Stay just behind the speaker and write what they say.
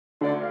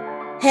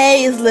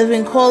Hey, it's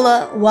Living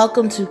Cola.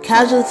 Welcome to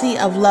Casualty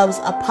of Love's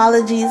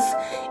Apologies.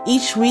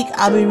 Each week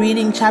I'll be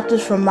reading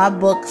chapters from my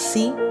book,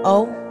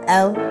 COLA.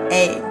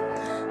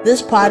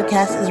 This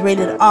podcast is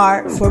rated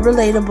R for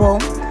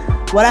relatable.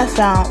 What I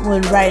found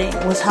when writing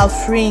was how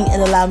freeing it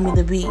allowed me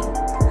to be.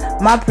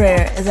 My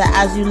prayer is that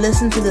as you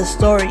listen to this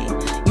story,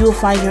 you will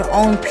find your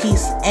own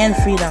peace and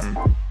freedom.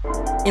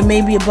 It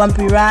may be a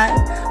bumpy ride,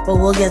 but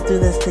we'll get through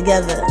this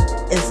together.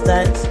 It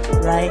starts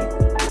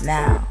right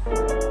now.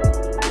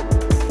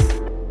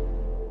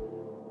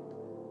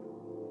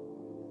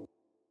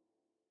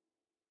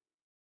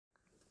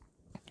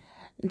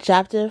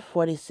 Chapter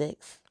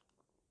 46.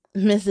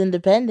 Miss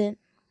Independent.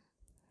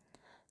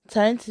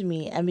 Turn to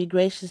me and be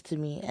gracious to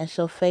me and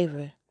show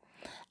favor,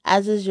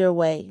 as is your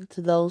way to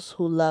those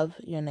who love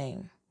your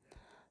name.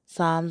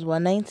 Psalms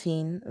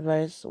 119,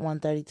 verse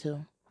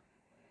 132.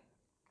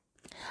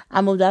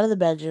 I moved out of the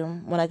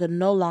bedroom when I could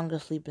no longer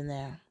sleep in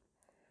there.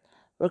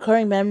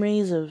 Recurring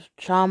memories of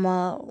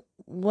trauma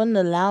wouldn't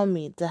allow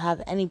me to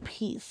have any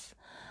peace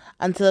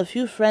until a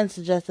few friends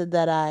suggested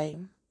that I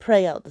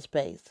pray out the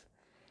space.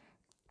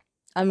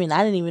 I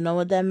didn't even know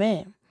what that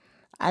meant.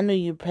 I knew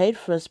you prayed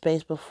for a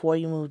space before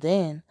you moved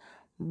in,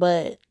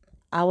 but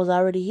I was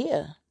already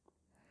here.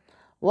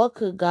 What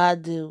could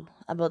God do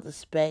about the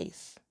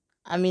space?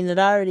 It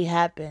already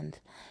happened.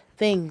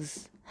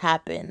 Things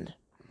happened.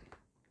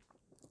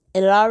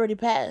 It had already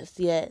passed,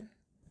 yet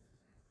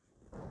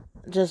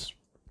just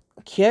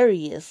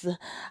curious,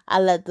 I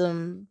let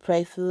them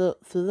pray through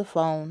the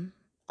phone,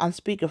 on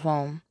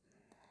speakerphone.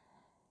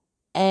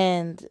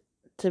 And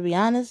to be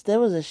honest, there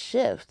was a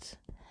shift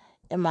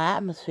in my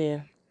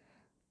atmosphere.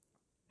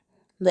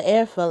 The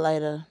air felt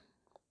lighter.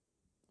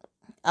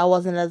 I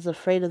wasn't as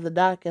afraid of the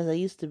dark as I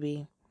used to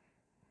be.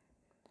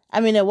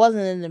 It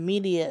wasn't an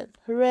immediate,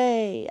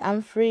 hooray,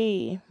 I'm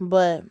free,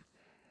 but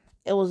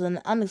it was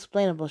an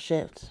unexplainable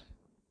shift.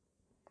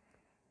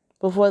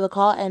 Before the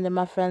call ended,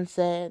 my friend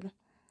said,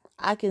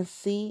 I can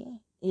see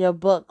your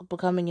book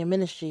becoming your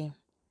ministry.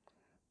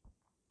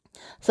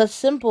 Such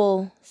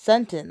simple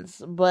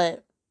sentence,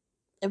 but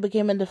it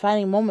became a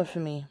defining moment for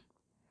me.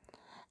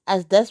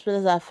 As desperate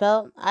as I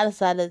felt, I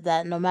decided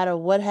that no matter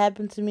what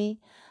happened to me,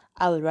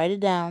 I would write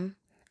it down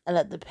and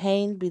let the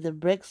pain be the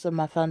bricks of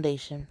my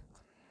foundation.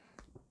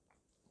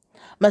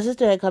 My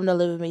sister had come to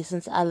live with me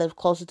since I lived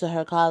closer to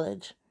her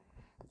college.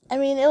 It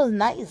was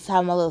nice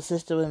having my little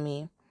sister with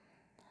me.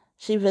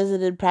 She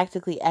visited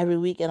practically every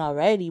weekend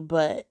already,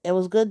 but it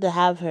was good to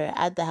have her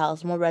at the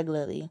house more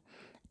regularly.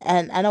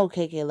 And I know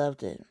KK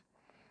loved it.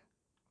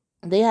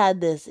 They had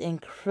this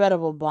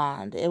incredible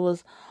bond. It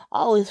was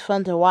always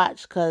fun to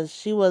watch because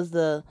she was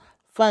the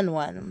fun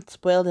one,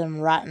 spoiled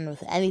him rotten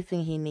with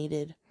anything he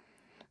needed.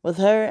 With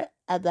her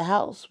at the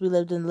house, we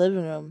lived in the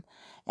living room,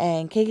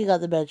 and KK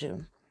got the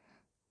bedroom.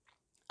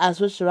 I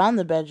switched around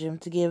the bedroom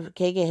to give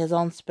KK his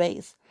own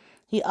space.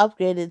 He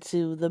upgraded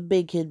to the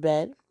big kid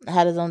bed,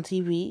 had his own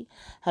TV,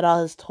 had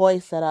all his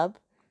toys set up.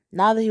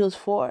 Now that he was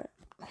 4,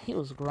 he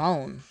was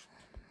grown.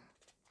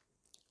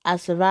 I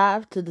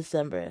survived to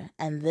December,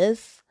 and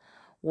this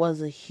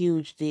was a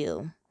huge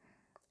deal.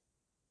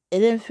 It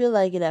didn't feel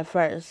like it at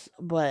first,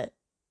 but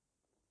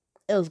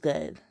it was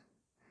good.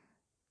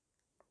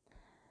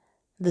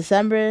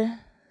 December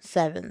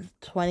 7th,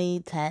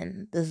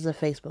 2010. This is a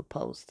Facebook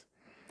post.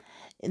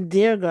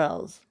 Dear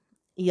girls,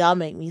 y'all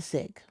make me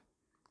sick.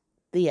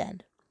 The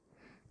end.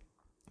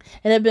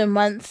 It had been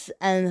months,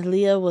 and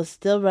Leah was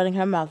still running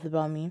her mouth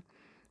about me.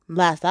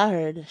 Last I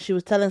heard, she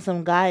was telling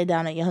some guy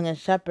down at Young and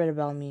Shepherd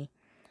about me.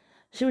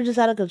 She was just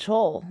out of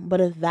control, but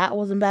if that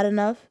wasn't bad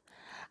enough,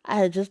 I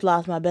had just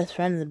lost my best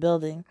friend in the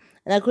building,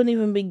 and I couldn't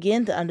even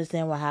begin to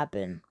understand what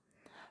happened.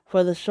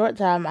 For the short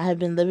time I had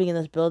been living in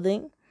this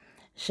building,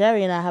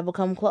 Sherry and I had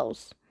become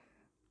close.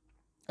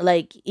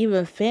 Like,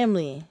 even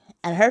family,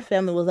 and her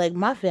family was like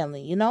my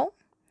family, you know?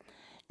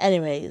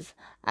 Anyways,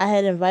 I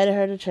had invited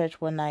her to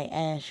church one night,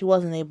 and she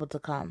wasn't able to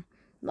come.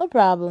 No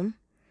problem.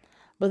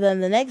 But then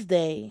the next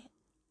day,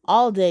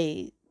 all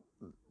day,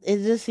 it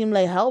just seemed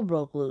like hell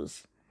broke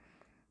loose.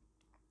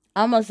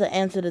 I must have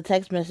answered a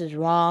text message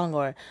wrong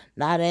or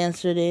not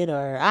answered it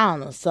or I don't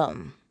know,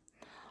 something.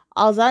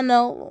 All I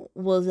know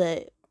was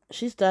that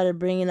she started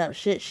bringing up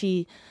shit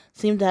she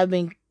seemed to have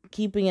been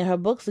keeping in her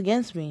books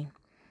against me.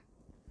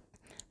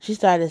 She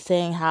started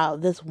saying how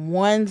this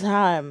one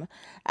time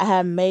I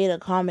had made a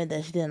comment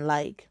that she didn't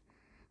like.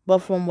 But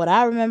from what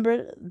I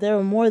remembered, there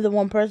were more than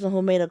one person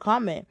who made a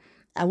comment,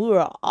 and we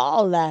were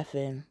all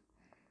laughing.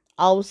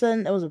 All of a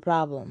sudden, it was a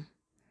problem.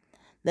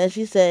 Then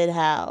she said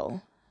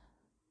how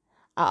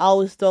I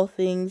always throw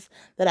things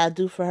that I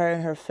do for her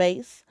in her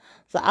face.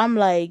 So I'm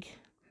like,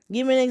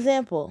 give me an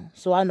example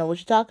so I know what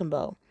you're talking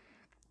about.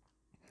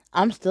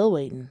 I'm still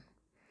waiting.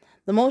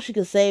 The most she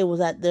could say was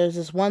that there's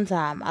this one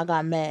time I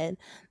got mad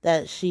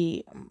that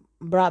she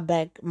brought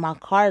back my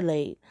car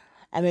late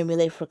and made me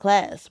late for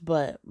class.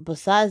 But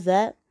besides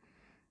that,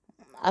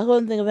 I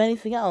couldn't think of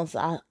anything else.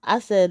 I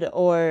said, at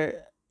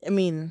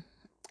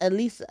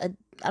least I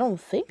don't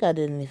think I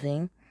did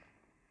anything.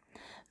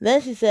 Then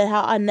she said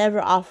how I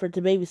never offered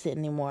to babysit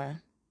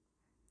anymore.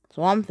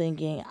 So I'm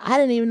thinking, I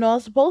didn't even know I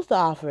was supposed to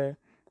offer.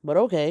 But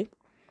okay.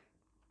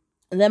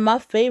 And then my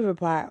favorite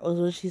part was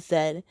when she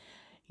said,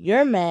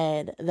 "You're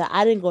mad that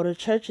I didn't go to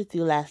church with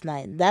you last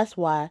night. That's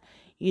why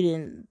you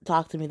didn't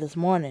talk to me this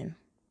morning."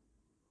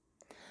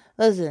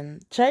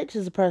 Listen, church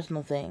is a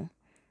personal thing.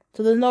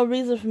 So there's no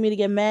reason for me to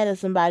get mad at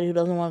somebody who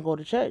doesn't want to go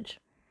to church.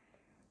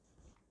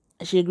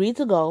 She agreed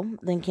to go,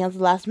 then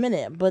canceled last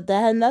minute, but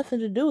that had nothing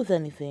to do with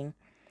anything.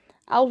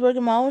 I was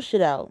working my own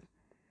shit out.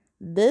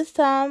 This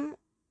time,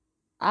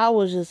 I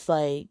was just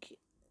like,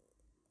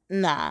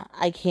 nah,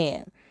 I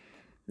can't.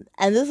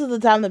 And this is the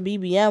time that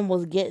BBM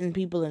was getting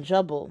people in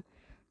trouble.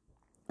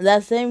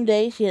 That same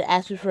day, she had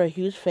asked me for a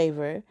huge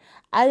favor.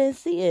 I didn't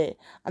see it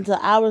until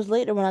hours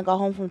later when I got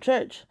home from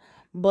church.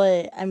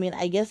 But, I mean,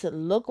 I guess it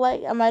looked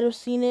like I might have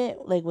seen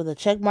it, like with the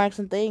check marks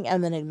and thing,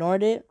 and then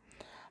ignored it.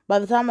 By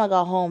the time I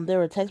got home, there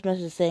were text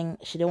messages saying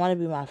she didn't want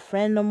to be my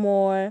friend no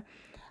more.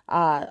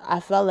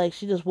 I felt like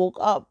she just woke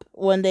up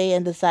one day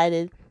and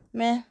decided,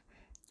 man,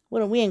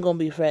 we ain't gonna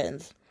be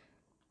friends.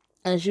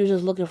 And she was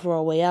just looking for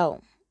a way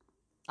out.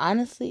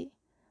 Honestly,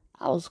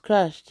 I was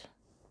crushed.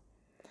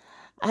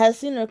 I had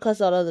seen her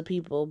cuss out other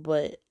people,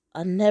 but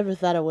I never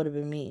thought it would have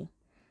been me.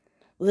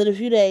 Within a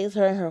few days,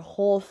 her and her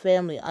whole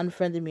family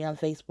unfriended me on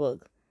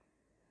Facebook.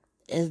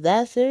 Is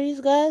that serious,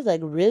 guys?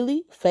 Like,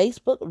 really?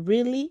 Facebook?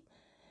 Really?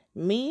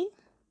 Me?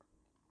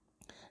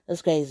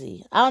 That's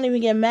crazy. I don't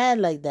even get mad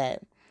like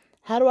that.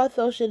 How do I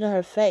throw shit in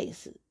her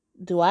face?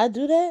 Do I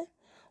do that?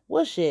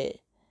 What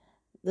shit?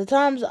 The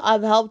times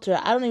I've helped her,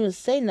 I don't even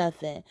say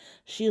nothing.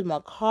 She used my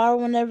car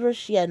whenever.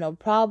 She had no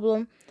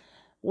problem.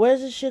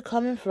 Where's this shit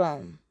coming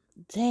from?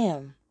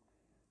 Damn.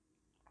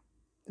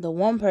 The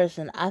one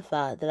person I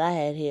thought that I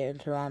had here in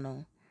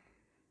Toronto.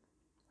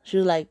 She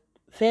was like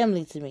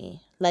family to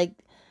me. Like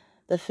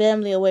the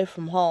family away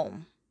from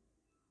home.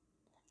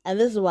 And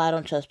this is why I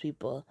don't trust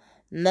people.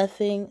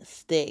 Nothing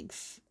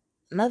sticks.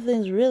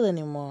 Nothing's real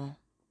anymore.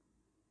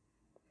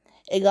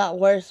 It got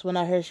worse when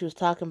I heard she was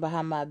talking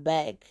behind my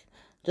back.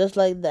 Just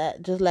like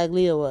that. Just like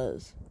Leah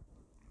was.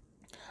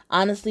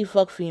 Honestly,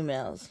 fuck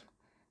females.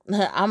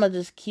 I'ma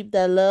just keep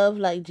that love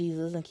like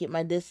Jesus and keep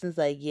my distance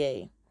like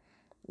Ye.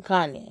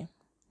 Kanye.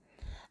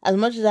 As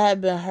much as I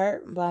have been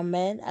hurt by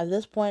men, at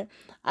this point,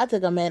 I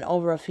take a man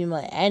over a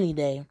female any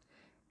day.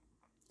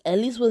 At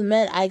least with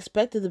men, I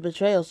expected the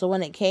betrayal, so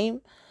when it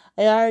came,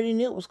 I already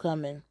knew it was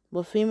coming.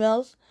 With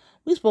females,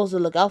 we supposed to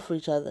look out for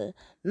each other,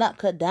 not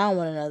cut down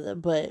one another,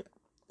 but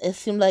it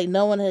seemed like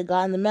no one had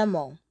gotten the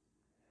memo.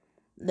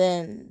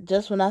 Then,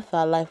 just when I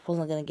thought life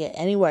wasn't going to get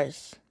any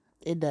worse,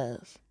 it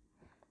does.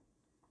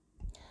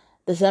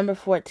 December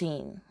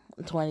 14,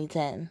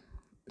 2010.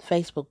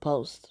 Facebook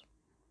post.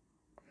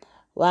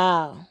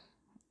 Wow.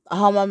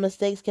 All my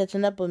mistakes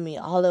catching up with me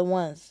all at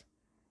once.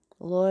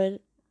 Lord,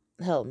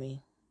 help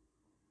me.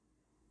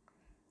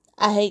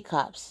 I hate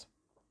cops.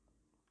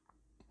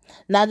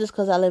 Not just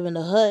because I live in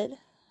the hood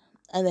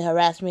and they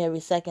harass me every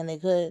second they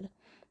could.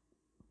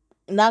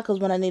 Not because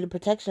when I needed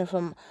protection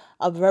from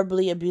a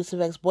verbally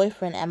abusive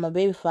ex-boyfriend and my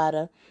baby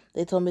father,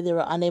 they told me they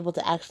were unable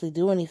to actually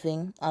do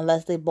anything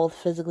unless they both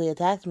physically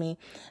attacked me.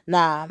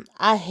 Nah,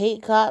 I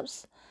hate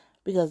cops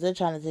because they're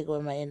trying to take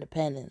away my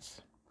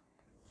independence.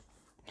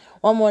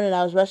 One morning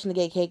I was rushing to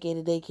get KK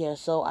to daycare,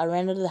 so I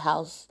ran into the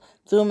house,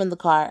 threw him in the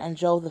car, and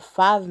drove the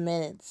 5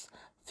 minutes,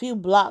 few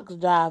blocks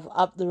drive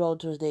up the road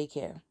to his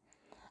daycare.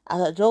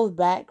 As I drove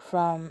back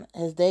from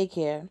his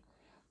daycare,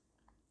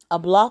 a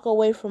block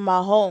away from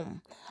my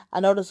home, I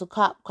noticed a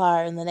cop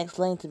car in the next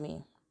lane to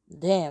me.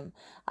 Damn,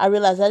 I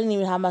realized I didn't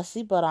even have my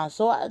seatbelt on,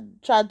 so I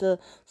tried to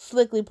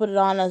slickly put it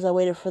on as I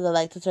waited for the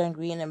light to turn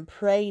green and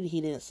prayed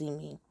he didn't see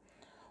me.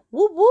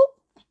 Whoop whoop!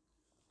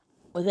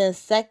 Within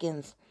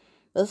seconds,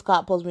 this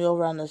cop pulls me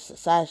over on the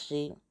side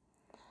street.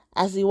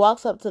 As he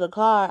walks up to the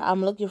car,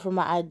 I'm looking for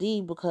my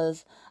ID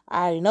because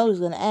I already know he's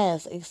going to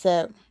ask,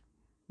 except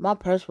my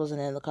purse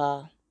wasn't in the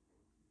car.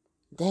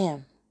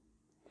 Damn.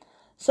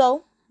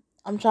 So,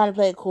 I'm trying to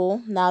play it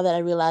cool now that I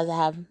realize I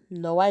have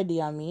no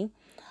ID on me.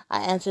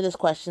 I answered his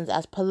questions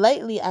as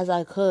politely as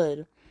I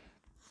could.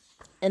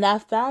 And I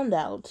found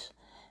out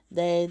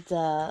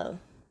that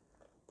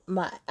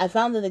I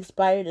found an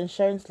expired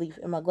insurance leaf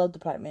in my glove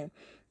compartment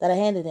that I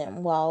handed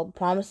him while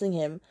promising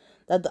him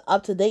that the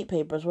up-to-date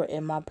papers were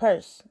in my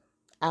purse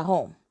at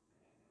home.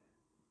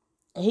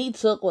 He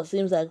took what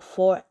seems like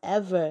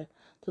forever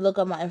to look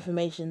up my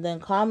information, then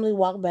calmly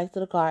walked back to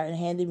the car and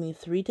handed me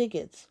 3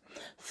 tickets.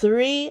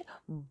 3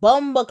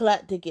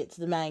 bumbleclat tickets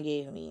the man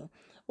gave me,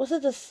 with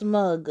such a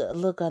smug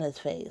look on his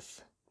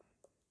face.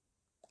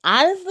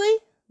 Honestly,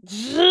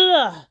 this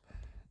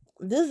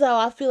is how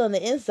I feel on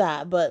the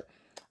inside, but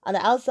on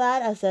the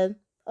outside, I said,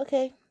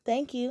 okay,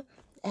 thank you.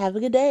 Have a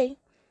good day.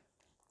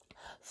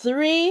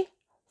 3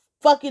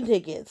 fucking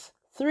tickets.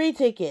 3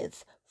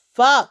 tickets.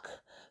 Fuck.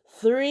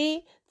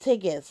 3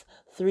 tickets.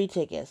 3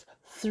 tickets.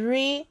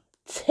 3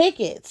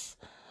 tickets.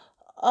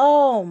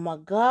 Oh my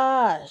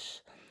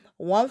gosh.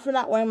 One for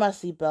not wearing my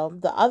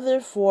seatbelt, the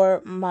other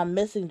for my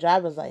missing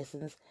driver's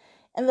license,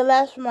 and the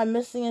last for my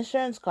missing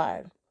insurance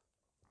card.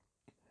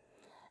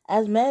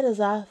 As mad as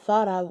I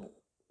thought I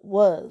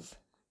was,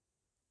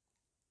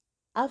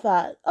 I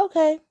thought,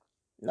 okay,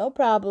 no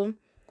problem.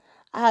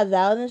 I have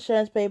valid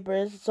insurance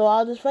papers, so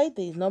I'll just fight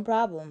these, no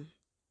problem.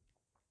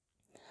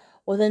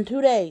 Within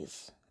 2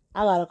 days,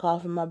 I got a call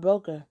from my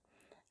broker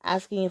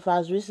asking if I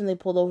was recently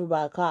pulled over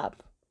by a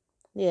cop.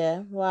 Yeah,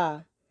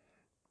 why?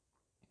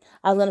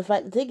 I was gonna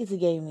fight the tickets he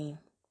gave me.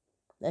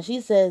 And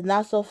she said,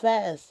 not so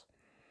fast.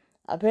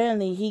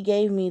 Apparently, he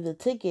gave me the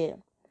ticket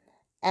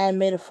and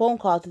made a phone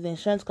call to the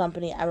insurance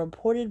company and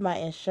reported my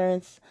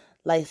insurance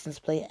license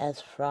plate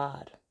as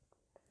fraud.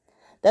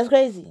 That's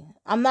crazy.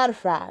 I'm not a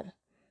fraud.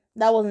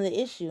 That wasn't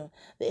the issue.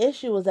 The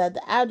issue was that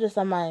the address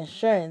on my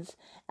insurance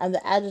and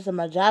the address of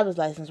my driver's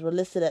license were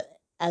listed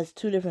as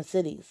two different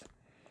cities.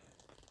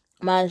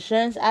 My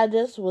insurance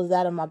address was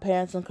that of my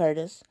parents in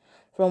Curtis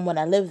from when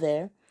I lived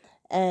there,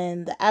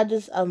 and the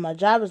address of my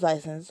driver's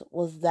license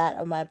was that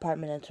of my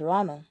apartment in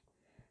Toronto.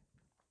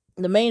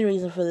 The main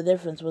reason for the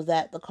difference was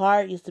that the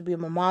car used to be in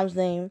my mom's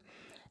name,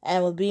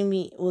 and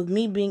with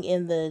me being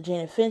in the Jane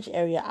and Finch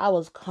area, I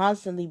was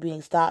constantly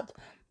being stopped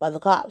by the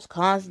cops,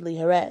 constantly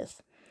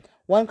harassed.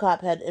 One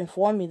cop had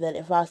informed me that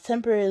if I was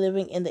temporarily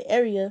living in the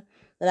area,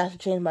 then I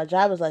should change my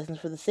driver's license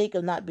for the sake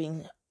of not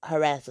being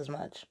harassed as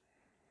much.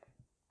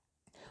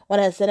 When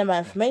I had sent in my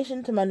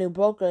information to my new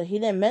broker, he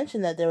didn't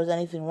mention that there was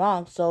anything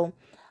wrong, so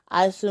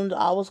I assumed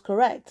all was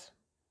correct.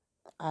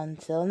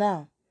 Until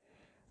now.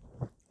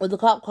 With the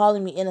cop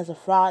calling me in as a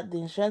fraud, the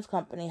insurance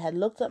company had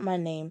looked up my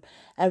name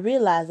and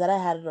realized that I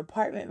had an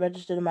apartment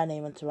registered in my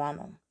name in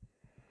Toronto.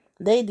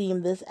 They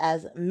deemed this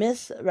as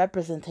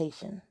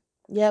misrepresentation.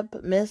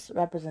 Yep,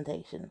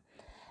 misrepresentation.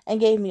 And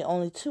gave me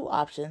only two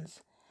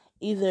options.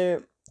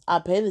 Either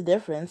I'll pay the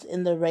difference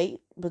in the rate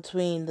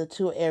between the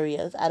two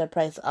areas at a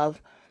price of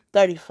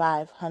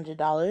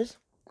 $3,500.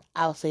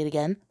 I'll say it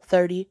again,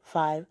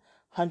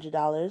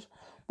 $3,500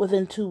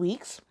 within 2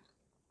 weeks.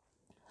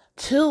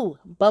 2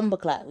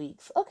 bumbleclap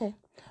weeks. Okay.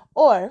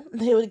 Or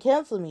they would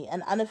cancel me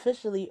and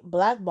unofficially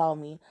blackball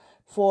me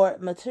for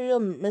material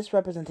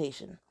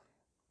misrepresentation.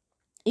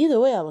 Either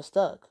way, I was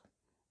stuck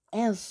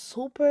and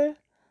super,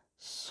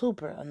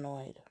 super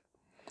annoyed.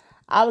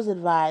 I was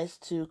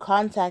advised to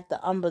contact the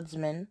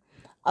ombudsman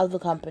of the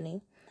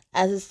company,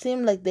 as it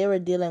seemed like they were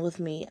dealing with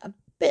me a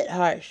bit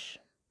harsh.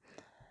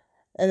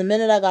 And the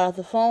minute I got off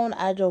the phone,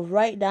 I drove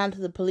right down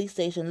to the police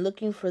station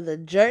looking for the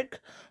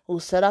jerk who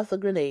set off the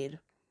grenade.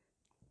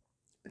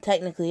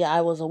 Technically,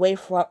 I was away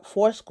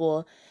for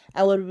school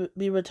and would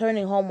be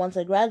returning home once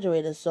I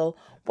graduated, so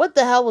what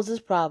the hell was this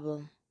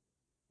problem?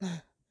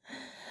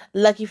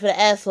 Lucky for the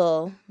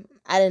asshole,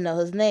 I didn't know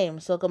his name,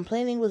 so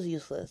complaining was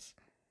useless.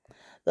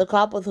 The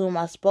cop with whom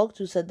I spoke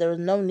to said there was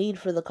no need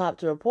for the cop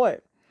to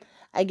report.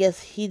 I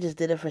guess he just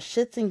did it for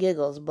shits and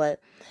giggles,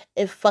 but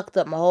it fucked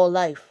up my whole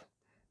life.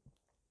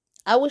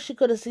 I wish he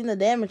could have seen the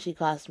damage he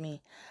caused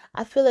me.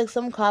 I feel like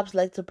some cops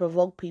like to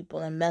provoke people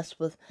and mess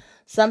with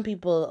some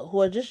people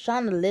who are just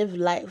trying to live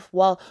life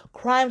while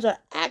crimes are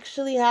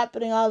actually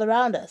happening all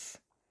around us.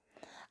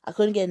 I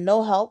couldn't get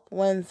no help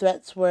when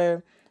threats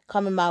were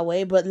coming my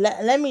way, but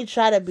let me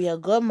try to be a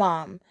good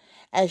mom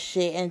and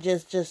shit and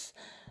just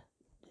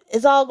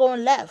it's all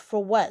going left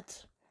for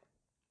what?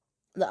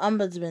 The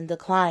ombudsman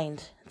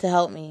declined to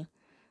help me,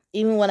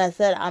 even when I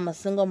said I'm a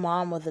single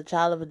mom with a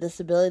child with a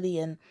disability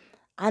and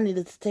I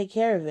needed to take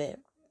care of it.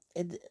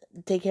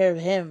 Take care of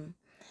him.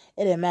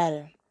 It didn't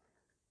matter.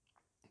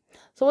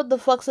 So what the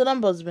fuck's an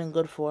ombudsman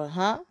good for,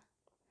 huh?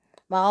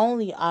 My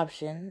only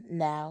option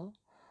now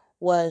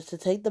was to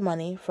take the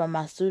money from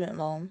my student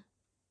loan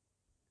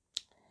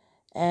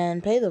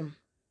and pay them.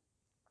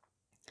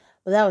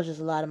 But that was just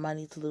a lot of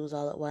money to lose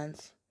all at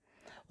once.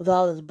 With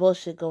all this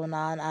bullshit going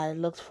on, I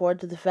looked forward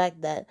to the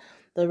fact that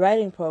the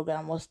writing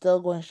program was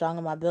still going strong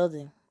in my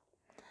building.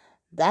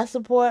 That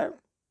support,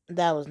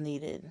 that was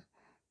needed.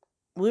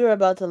 We were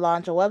about to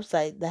launch a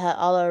website that had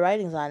all our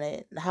writings on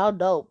it. How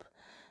dope.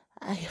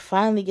 I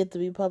finally get to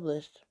be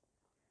published.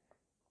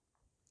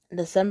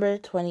 December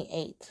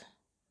 28th,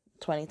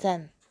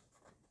 2010.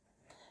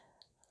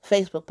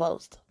 Facebook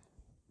post.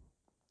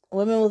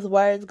 Women with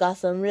Words got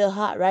some real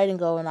hot writing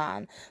going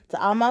on. To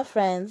all my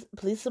friends,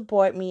 please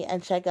support me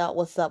and check out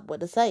what's up with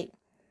the site.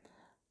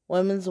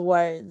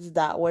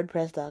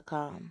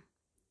 womenswords.wordpress.com.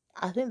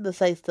 I think the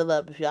site's still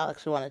up if y'all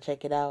actually want to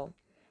check it out.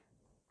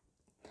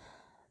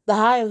 The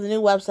high of the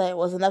new website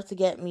was enough to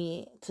get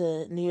me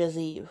to New Year's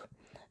Eve.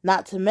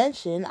 Not to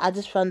mention, I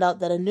just found out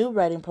that a new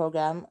writing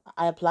program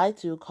I applied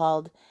to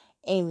called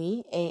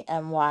Amy,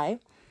 AMY,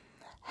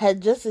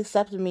 had just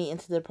accepted me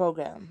into the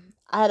program.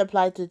 I had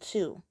applied to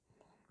two.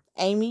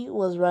 Amy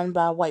was run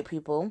by white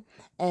people,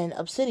 and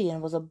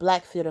Obsidian was a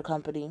black theater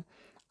company.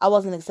 I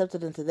wasn't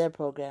accepted into their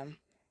program.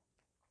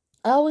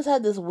 I always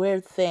had this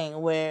weird thing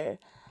where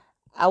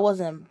I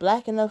wasn't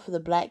black enough for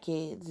the black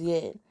kids,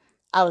 yet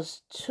I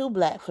was too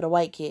black for the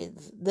white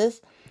kids.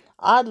 This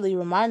oddly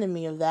reminded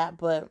me of that,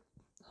 but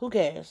who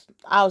cares?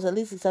 I was at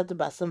least accepted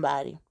by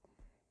somebody.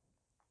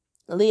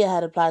 Leah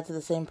had applied to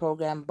the same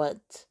program, but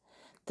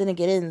didn't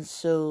get in,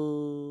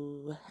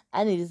 so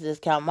I needed to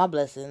just count my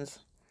blessings.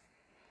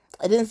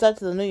 It didn't start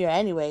till the new year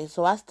anyway,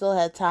 so I still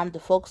had time to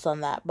focus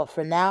on that. But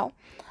for now,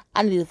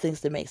 I needed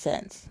things to make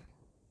sense.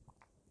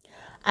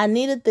 I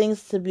needed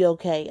things to be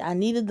okay. I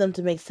needed them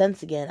to make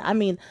sense again. I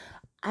mean,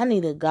 I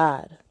needed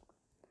God.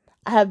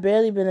 I have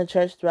barely been to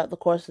church throughout the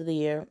course of the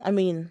year. I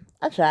mean,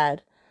 I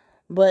tried,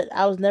 but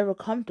I was never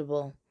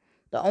comfortable.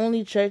 The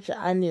only church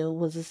I knew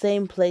was the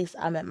same place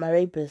I met my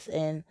rapist,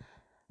 and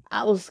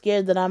I was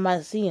scared that I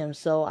might see him,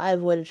 so I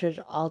avoided church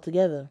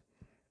altogether.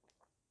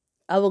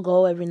 I would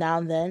go every now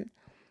and then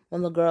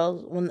when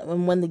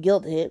the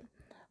guilt hit,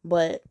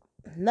 but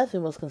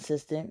nothing was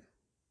consistent.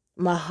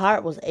 My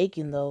heart was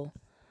aching though.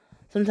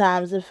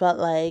 Sometimes it felt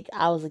like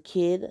I was a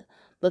kid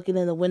looking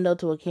in the window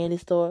to a candy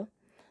store,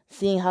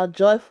 seeing how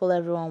joyful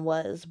everyone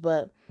was,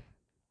 but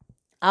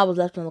I was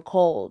left in the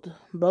cold,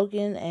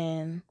 broken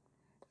and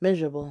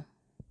miserable.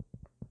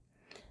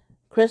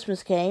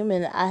 Christmas came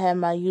and I had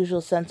my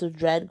usual sense of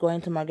dread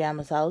going to my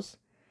grandma's house.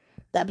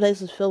 That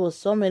place was filled with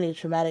so many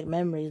traumatic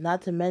memories,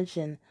 not to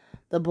mention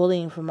the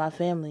bullying from my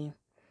family.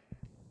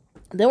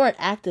 They weren't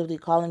actively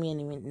calling me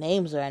any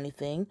names or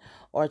anything,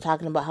 or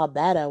talking about how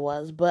bad I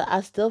was, but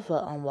I still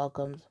felt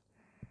unwelcomed.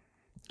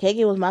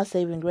 KK was my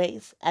saving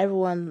grace.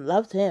 Everyone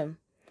loved him,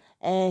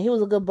 and he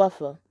was a good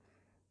buffer.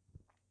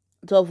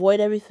 To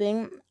avoid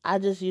everything, I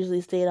just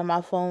usually stayed on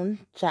my phone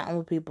chatting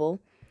with people.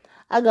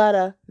 I got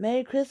a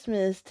Merry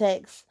Christmas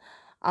text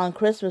on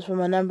Christmas from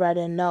a number I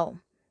didn't know.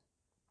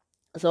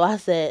 So I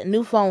said,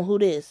 new phone, who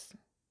this?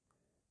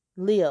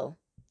 Leo.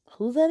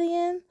 Who's that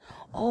again?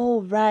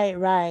 Oh,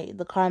 right.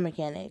 The car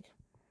mechanic.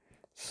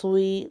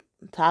 Sweet,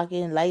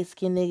 talking, light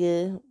skinned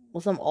nigga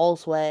with some old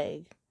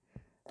swag.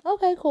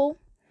 Okay, cool.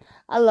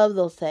 I love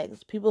those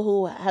texts. People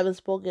who haven't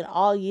spoken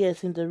all year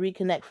seem to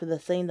reconnect for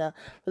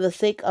the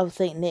sake of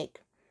Saint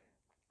Nick.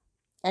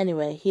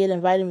 Anyway, he had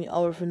invited me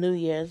over for New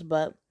Year's,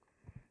 but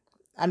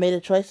I made a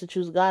choice to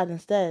choose God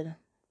instead.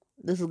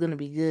 This is gonna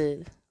be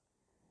good.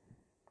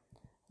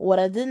 What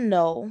I didn't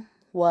know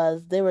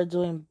was they were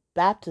doing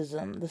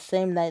baptism the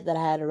same night that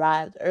I had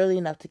arrived, early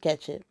enough to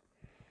catch it.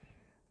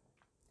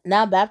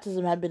 Now,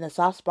 baptism had been a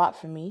soft spot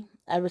for me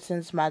ever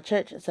since my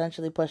church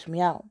essentially pushed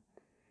me out.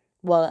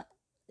 Well,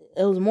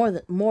 it was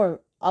more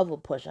of a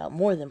push out,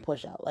 more than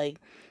push out. Like,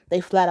 they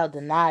flat out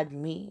denied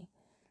me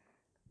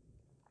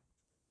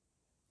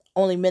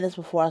only minutes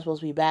before I was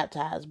supposed to be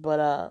baptized.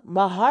 But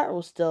my heart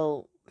was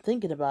still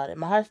thinking about it.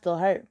 My heart still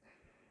hurt,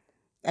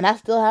 and I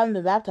still haven't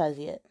been baptized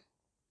yet.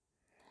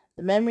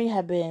 The memory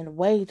had been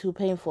way too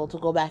painful to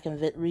go back and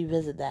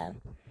revisit that.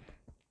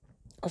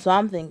 So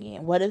I'm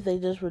thinking, what if they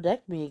just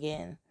reject me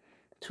again?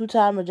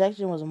 Two-time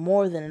rejection was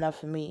more than enough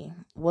for me.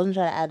 Wasn't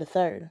trying to add a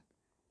third.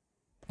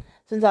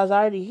 Since I was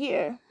already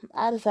here,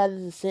 I decided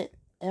to sit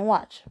and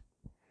watch.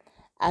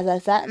 As I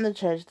sat in the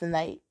church the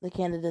night the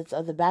candidates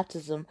of the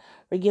baptism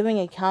were giving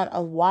account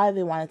of why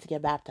they wanted to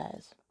get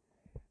baptized.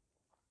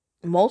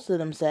 Most of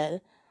them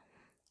said,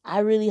 I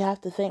really have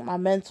to thank my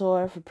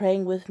mentor for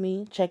praying with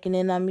me, checking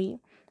in on me,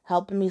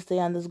 helping me stay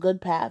on this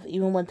good path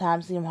even when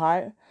times seem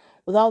hard.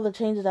 With all the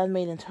changes I've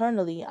made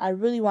internally, I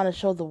really want to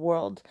show the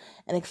world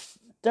and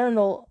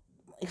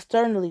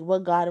externally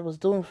what God was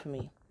doing for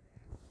me.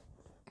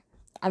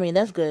 I mean,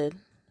 that's good,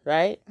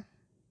 right?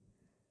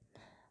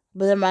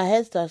 But then my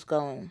head starts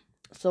going.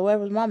 So where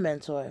was my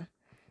mentor?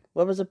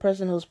 Where was the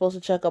person who was supposed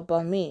to check up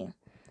on me?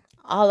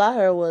 All I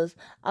heard was,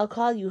 I'll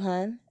call you,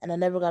 hun, and I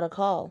never got a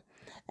call.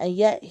 And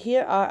yet,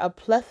 here are a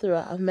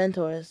plethora of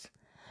mentors.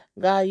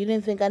 God, you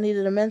didn't think I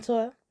needed a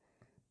mentor?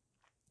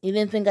 You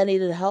didn't think I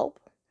needed help?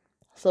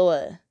 So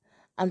what?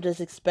 I'm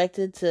just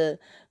expected to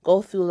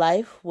go through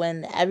life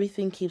when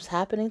everything keeps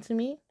happening to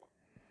me?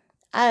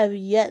 I have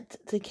yet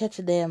to catch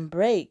a damn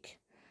break.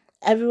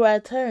 Everywhere I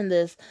turn,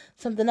 there's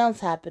something else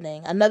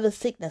happening. Another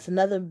sickness,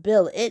 another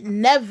bill. It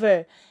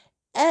never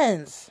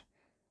ends.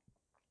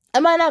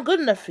 Am I not good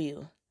enough for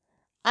you?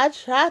 I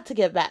tried to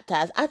get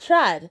baptized. I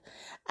tried.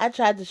 I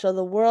tried to show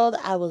the world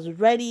I was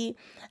ready.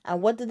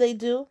 And what did they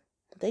do?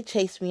 They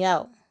chased me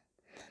out.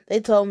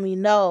 They told me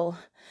no.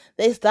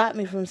 They stopped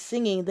me from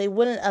singing. They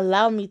wouldn't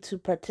allow me to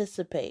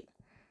participate.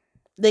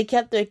 They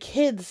kept their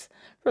kids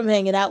from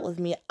hanging out with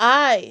me.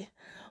 I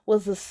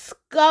was the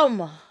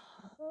scum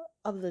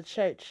of the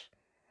church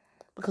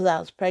because I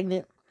was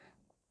pregnant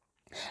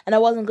and I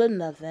wasn't good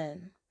enough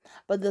then.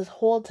 But this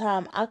whole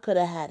time I could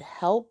have had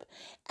help,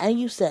 and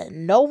you said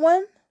no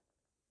one?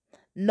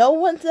 No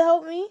one to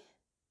help me?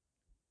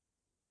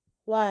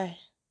 Why?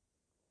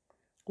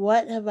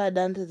 What have I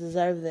done to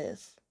deserve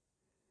this?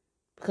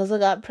 Because I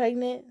got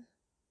pregnant?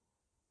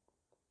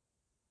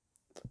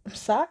 I'm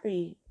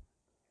sorry.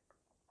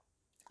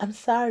 I'm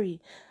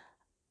sorry.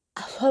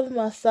 I love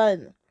my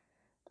son.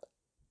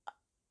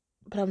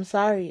 But I'm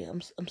sorry.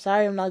 I'm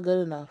sorry I'm not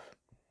good enough.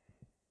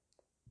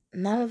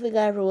 And I don't think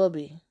I ever will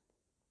be.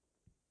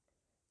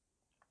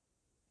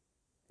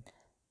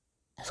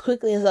 As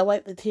quickly as I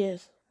wiped the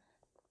tears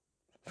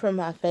from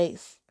my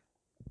face,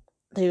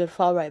 they would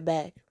fall right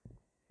back.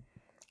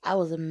 I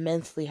was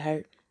immensely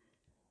hurt.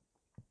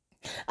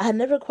 I had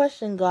never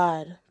questioned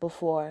God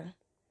before.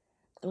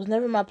 It was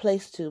never my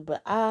place to,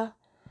 but I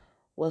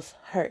was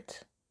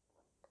hurt.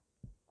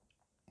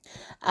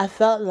 I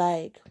felt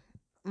like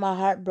my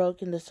heart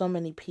broke into so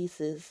many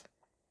pieces.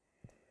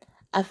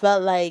 I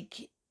felt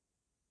like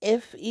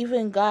if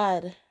even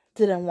God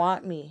didn't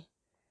want me,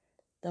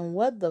 then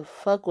what the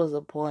fuck was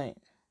the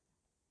point?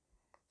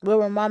 Where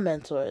were my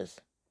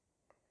mentors?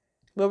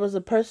 Where was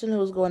the person who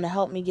was going to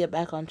help me get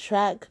back on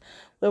track?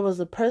 Where was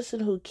the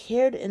person who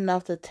cared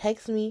enough to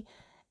text me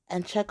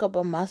and check up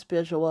on my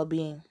spiritual well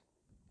being?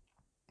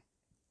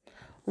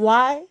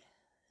 Why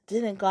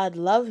didn't God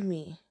love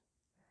me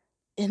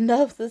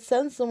enough to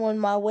send someone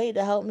my way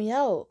to help me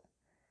out?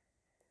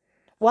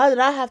 Why did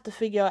I have to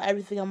figure out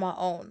everything on my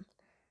own?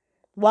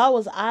 Why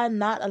was I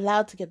not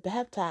allowed to get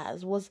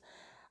baptized? Was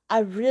I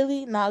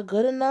really not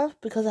good enough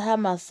because I had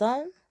my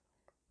son?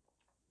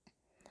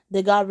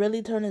 Did God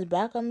really turn his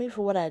back on me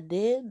for what I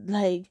did?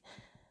 Like,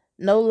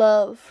 no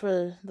love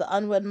for the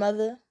unwed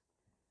mother,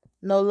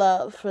 no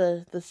love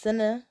for the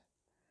sinner,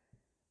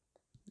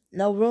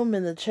 no room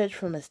in the church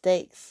for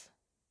mistakes.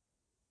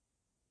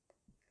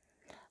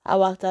 I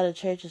walked out of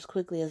church as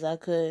quickly as I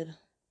could.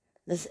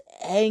 This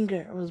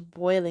anger was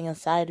boiling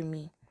inside of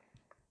me.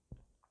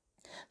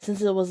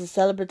 Since it was a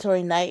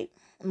celebratory night,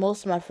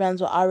 most of my friends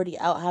were already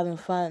out having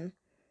fun,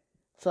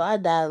 so I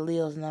dialed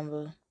Leo's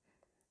number,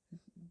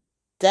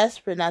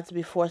 desperate not to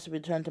be forced to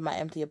return to my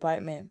empty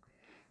apartment.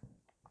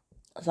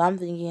 So I'm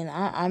thinking,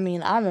 I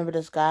remember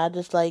this guy,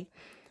 just like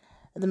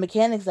the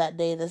mechanics that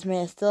day. This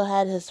man still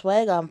had his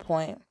swag on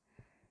point.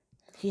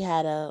 He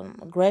had a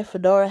gray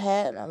fedora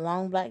hat and a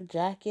long black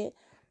jacket,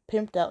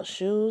 pimped out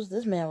shoes.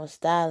 This man was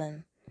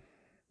styling.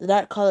 The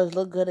dark colors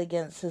looked good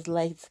against his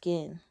light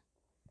skin.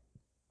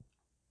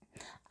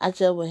 I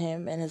chilled with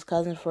him and his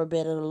cousin for a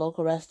bit at a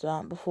local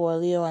restaurant before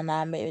Leo and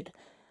I made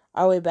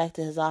our way back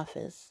to his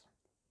office.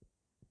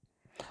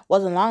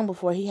 Wasn't long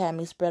before he had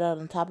me spread out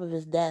on top of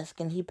his desk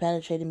and he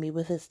penetrated me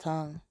with his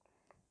tongue.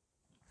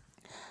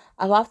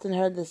 I've often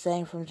heard the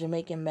saying from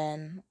Jamaican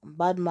men,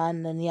 "Bad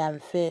man and yam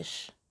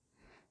fish."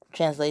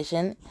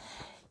 Translation: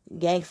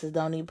 gangsters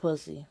don't eat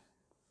pussy.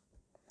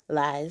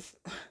 Lies.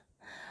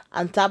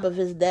 On top of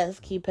his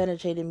desk, he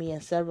penetrated me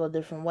in several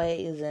different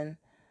ways, and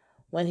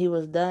when he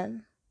was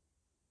done,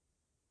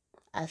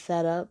 I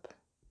sat up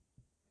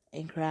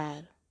and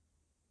cried.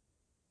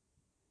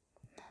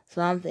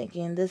 So I'm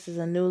thinking, this is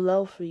a new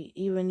low for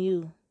even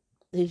you.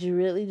 Did you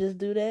really just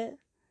do that?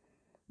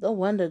 No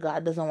wonder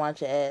God doesn't want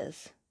your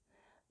ass.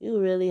 You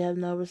really have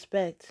no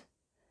respect.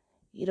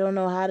 You don't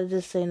know how to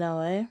just say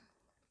no, eh?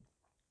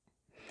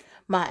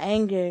 My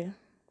anger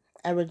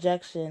and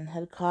rejection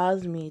had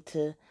caused me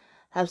to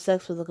have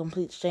sex with a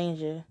complete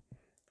stranger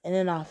in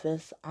an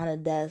office on a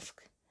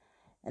desk,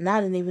 and I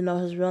didn't even know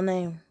his real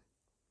name.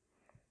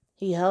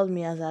 He held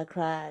me as I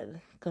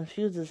cried.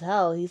 Confused as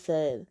hell, he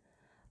said,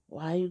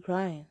 "Why are you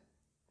crying?"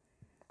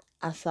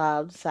 I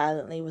sobbed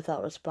silently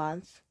without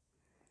response.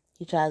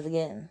 He tries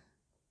again.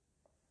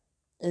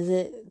 "Is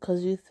it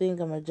because you think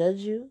I'm going to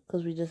judge you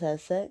because we just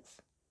had sex?"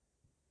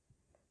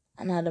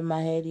 I nodded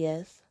my head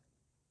yes.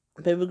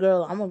 "Baby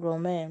girl, I'm a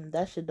grown man.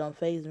 That shit don't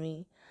faze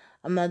me.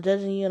 I'm not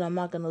judging you and I'm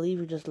not going to leave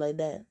you just like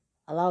that.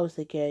 I'll always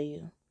take care of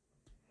you."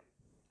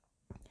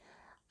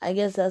 I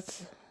guess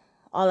that's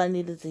all I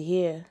needed to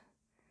hear,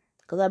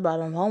 because I brought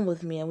him home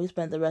with me and we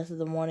spent the rest of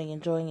the morning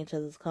enjoying each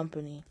other's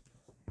company.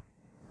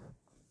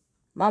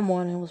 My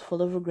morning was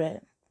full of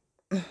regret.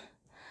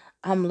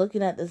 I'm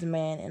looking at this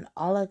man and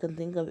all I can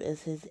think of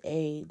is his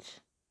age.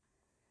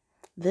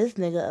 This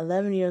nigga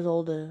 11 years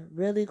older.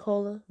 Really,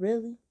 Cola?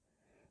 Really?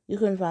 You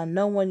couldn't find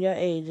no one your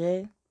age,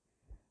 eh?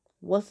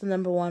 What's the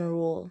number one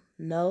rule?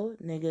 No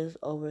niggas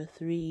over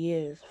 3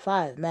 years.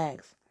 5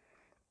 max.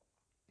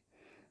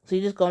 So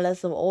you just gonna let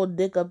some old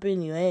dick up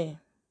in you, eh?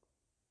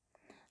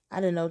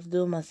 I didn't know what to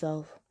do with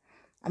myself.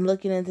 I'm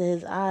looking into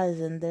his eyes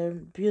and they're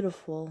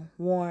beautiful,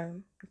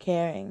 warm,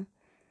 caring.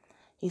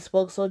 He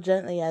spoke so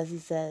gently as he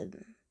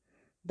said,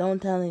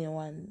 "Don't tell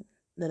anyone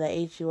that I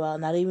ate you out,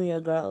 not even your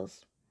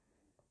girls."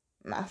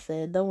 And I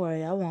said, "Don't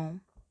worry, I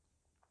won't."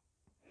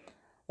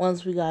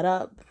 Once we got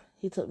up,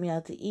 he took me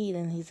out to eat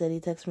and he said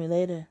he'd text me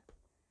later.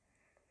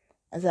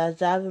 As I was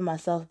driving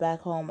myself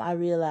back home, I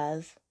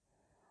realized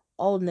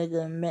old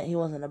nigga meant he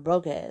wasn't a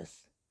broke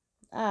ass.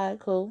 Alright,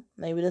 cool.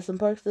 Maybe there's some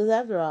perks to this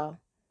after all.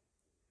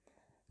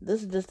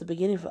 This is just the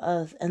beginning for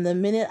us. And the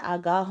minute I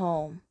got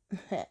home,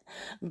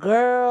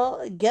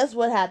 girl, guess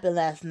what happened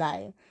last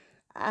night?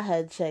 I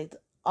had checked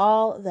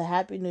all the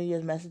Happy New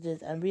Year's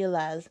messages and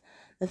realized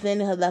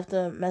Nathaniel had left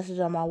a message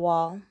on my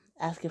wall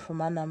asking for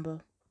my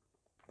number.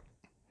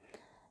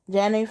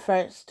 January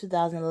 1st,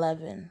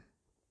 2011.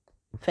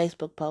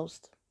 Facebook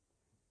post.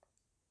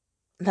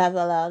 Laugh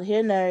out loud.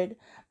 Here, nerd.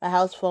 My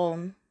house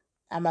phone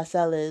and my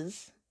cell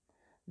is.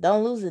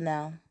 Don't lose it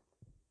now.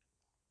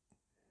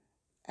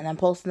 And I'm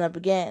posting up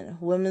again.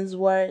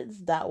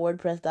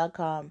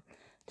 womenswords.wordpress.com.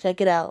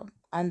 Check it out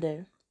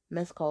under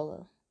Miss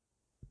Cola.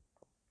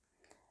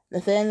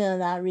 Nathaniel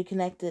and I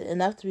reconnected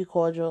enough to be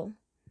cordial.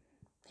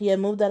 He had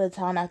moved out of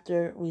town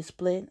after we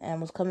split and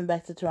was coming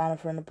back to Toronto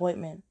for an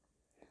appointment.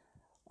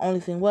 Only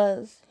thing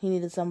was, he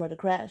needed somewhere to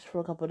crash for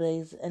a couple of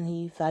days and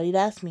he thought he'd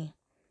ask me.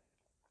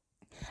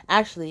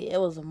 Actually, it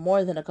was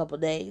more than a couple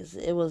days.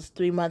 It was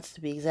 3 months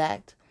to be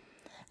exact.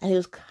 And he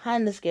was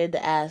kind of scared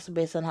to ask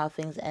based on how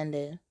things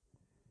ended.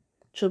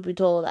 Truth be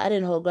told, I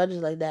didn't hold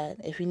grudges like that.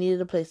 If he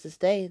needed a place to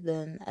stay,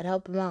 then I'd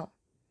help him out.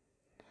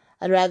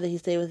 I'd rather he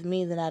stay with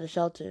me than at a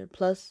shelter.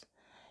 Plus,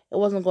 it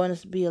wasn't going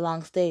to be a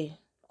long stay.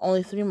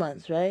 Only 3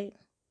 months, right?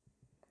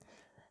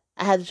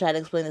 I had to try to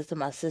explain this to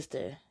my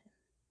sister.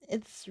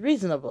 It's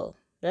reasonable,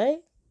 right?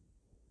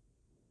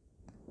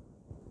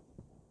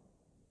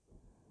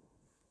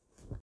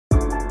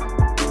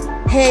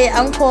 Hey,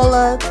 I'm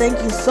Cola.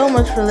 Thank you so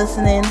much for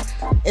listening.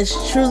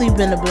 It's truly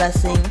been a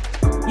blessing.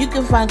 You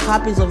can find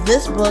copies of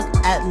this book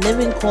at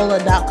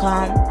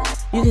livingcola.com.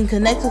 You can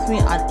connect with me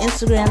on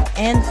Instagram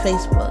and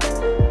Facebook.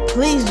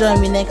 Please join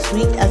me next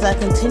week as I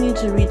continue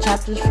to read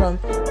chapters from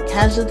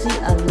Casualty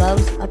of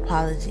Love's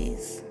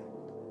Apologies.